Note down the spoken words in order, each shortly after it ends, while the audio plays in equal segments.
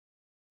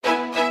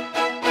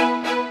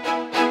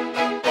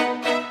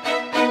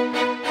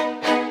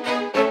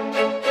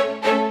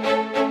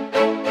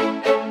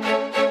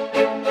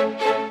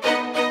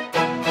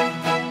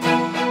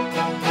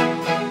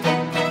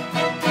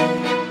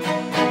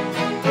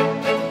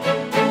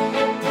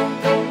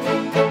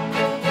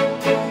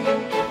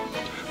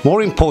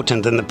More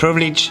important than the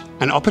privilege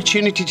and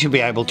opportunity to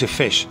be able to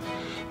fish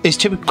is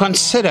to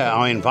consider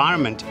our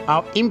environment,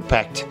 our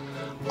impact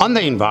on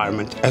the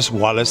environment, as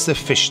well as the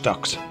fish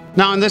stocks.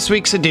 Now, in this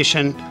week's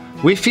edition,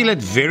 we feel it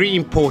very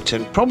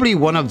important, probably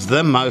one of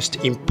the most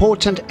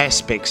important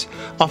aspects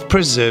of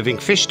preserving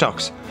fish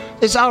stocks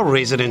is our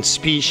resident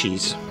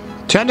species.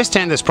 To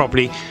understand this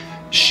properly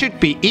should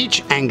be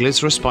each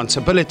angler's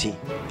responsibility.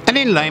 And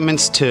in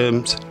layman's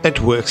terms, it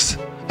works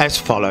as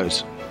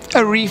follows.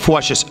 A reef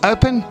washes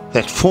open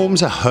that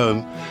forms a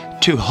home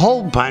to a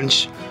whole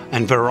bunch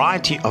and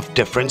variety of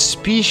different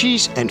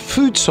species and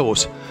food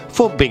source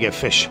for bigger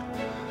fish.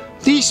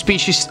 These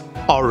species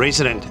are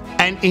resident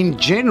and in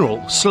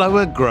general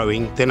slower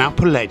growing than our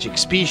pelagic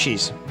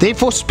species.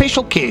 Therefore,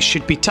 special care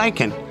should be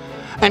taken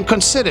and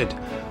considered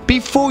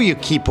before you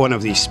keep one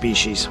of these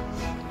species.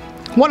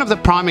 One of the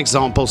prime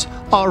examples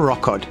are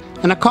rockcod,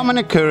 and a common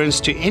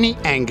occurrence to any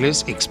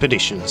angler's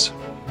expeditions.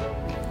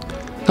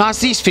 As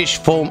these fish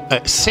form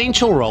an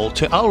essential role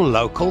to our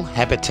local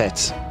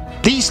habitats.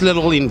 These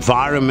little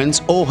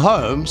environments or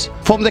homes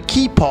form the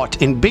key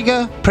part in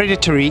bigger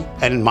predatory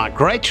and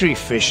migratory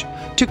fish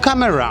to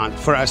come around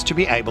for us to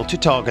be able to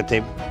target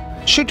them.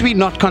 Should we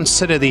not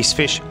consider these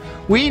fish,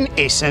 we in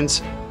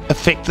essence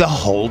affect the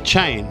whole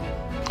chain.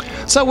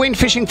 So when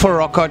fishing for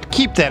rockcod,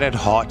 keep that at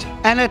heart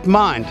and at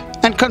mind,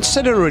 and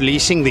consider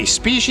releasing these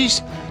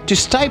species to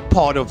stay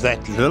part of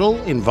that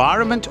little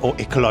environment or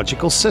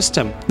ecological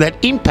system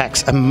that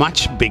impacts a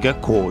much bigger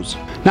cause.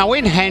 Now,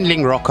 when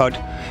handling rockcod,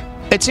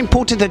 it's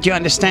important that you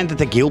understand that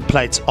the gill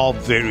plates are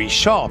very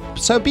sharp,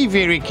 so be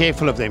very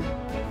careful of them.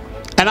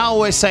 And I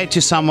always say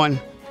to someone,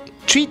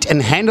 treat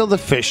and handle the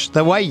fish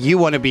the way you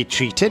want to be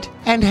treated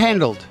and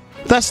handled.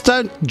 Thus,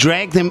 don't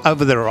drag them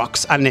over the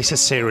rocks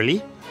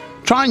unnecessarily.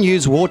 Try and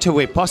use water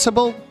where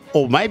possible,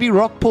 or maybe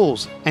rock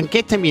pools, and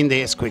get them in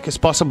there as quick as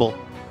possible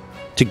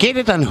to get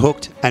it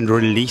unhooked and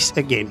release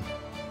again.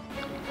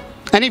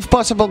 And if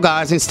possible,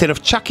 guys, instead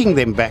of chucking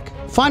them back,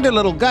 find a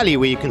little gully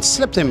where you can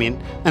slip them in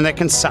and they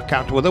can suck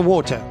out with the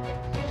water.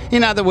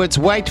 In other words,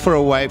 wait for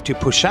a wave to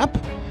push up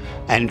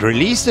and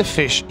release the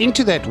fish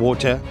into that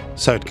water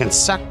so it can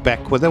suck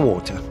back with the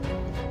water.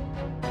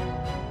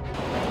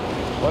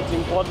 What's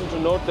important to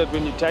note that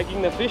when you're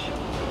tagging the fish,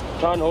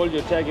 try and hold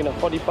your tag in a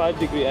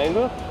 45-degree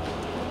angle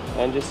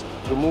and just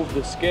remove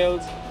the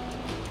scales,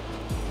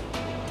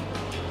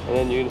 and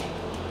then you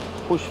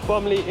push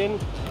firmly in,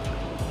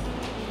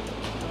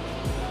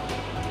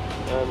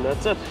 and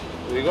that's it.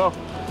 There you go.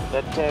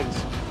 That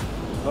tag's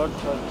not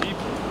deep.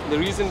 The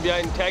reason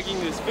behind tagging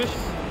this fish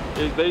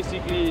is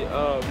basically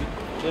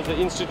there's an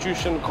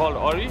institution called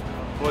ORI,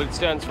 well, it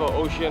stands for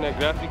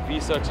Oceanographic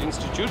Research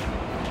Institute.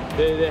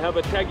 They have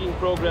a tagging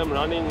program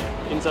running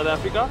in South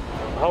Africa.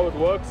 How it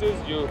works is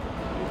you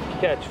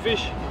catch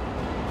fish,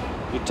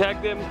 you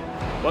tag them.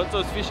 Once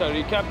those fish are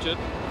recaptured,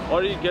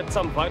 or you get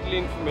some vital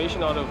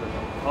information out of them.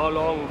 How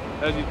long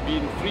has it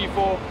been free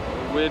for?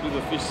 Where do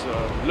the fish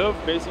live?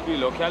 Basically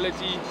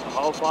locality,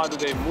 how far do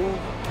they move,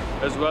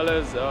 as well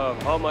as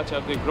how much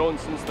have they grown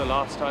since the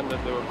last time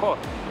that they were caught.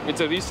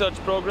 It's a research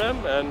program,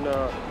 and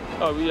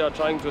we are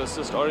trying to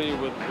assist ORI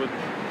with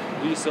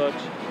research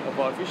of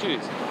our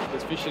fisheries.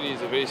 This fishery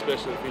is a very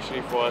special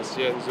fishery for us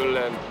here in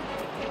Zululand.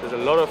 There's a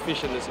lot of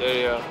fish in this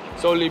area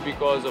solely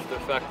because of the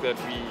fact that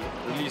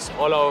we release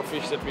all our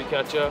fish that we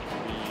catch here.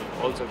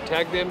 We also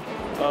tag them.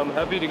 I'm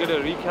happy to get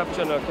a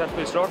recapture on our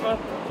catfish rockcod.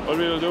 What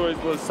we will do is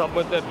we'll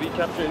submit that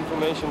recapture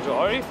information to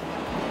ORI,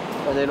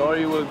 and then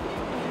ORI will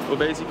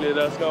basically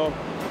let us know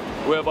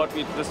where about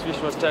this fish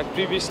was tagged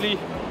previously,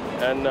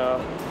 and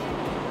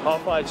how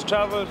far it's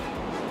traveled,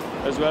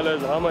 as well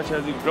as how much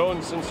has it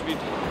grown since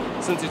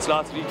its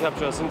last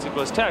recapture, since it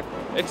was tagged.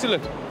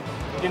 Excellent.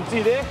 You can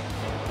see there,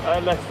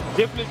 and that's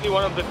definitely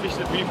one of the fish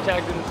that we've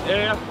tagged in this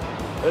area.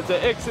 It's an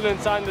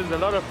excellent sign. There's a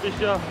lot of fish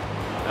here,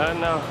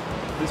 and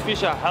these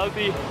fish are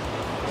healthy.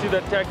 See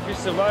that tagged fish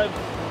survived.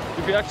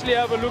 If you actually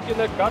have a look in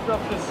the gut of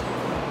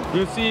this,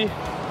 you'll see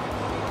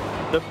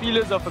the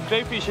feelers of a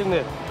crayfish in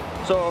there.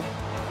 So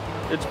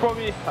it's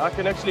probably, I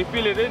can actually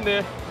feel it in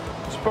there.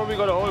 It's probably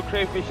got a whole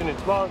crayfish in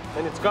its mouth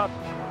and its gut,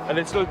 and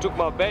it still took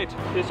my bait.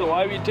 Okay, so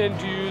why we tend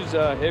to use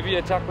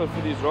heavier tackle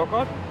for these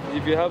rockcod,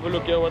 if you have a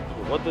look here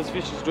what this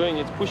fish is doing,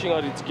 it's pushing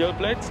out its gill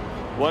plates.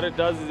 What it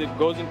does is it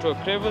goes into a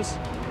crevice,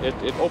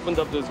 it opens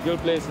up those gill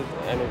plates,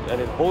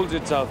 and it holds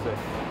itself there.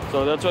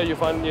 So that's why you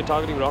find when you're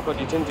targeting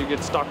rockcod, you tend to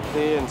get stuck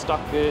there and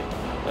stuck there,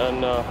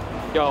 and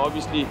yeah,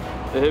 obviously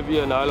the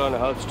heavier nylon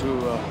helps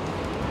to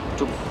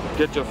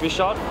get your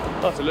fish out.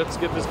 So let's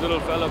get this little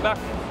fella back.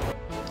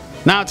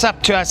 Now it's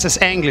up to us as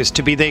anglers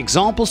to be the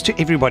examples to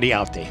everybody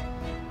out there,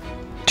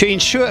 to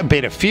ensure a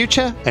better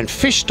future and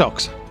fish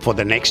stocks for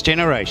the next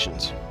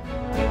generations.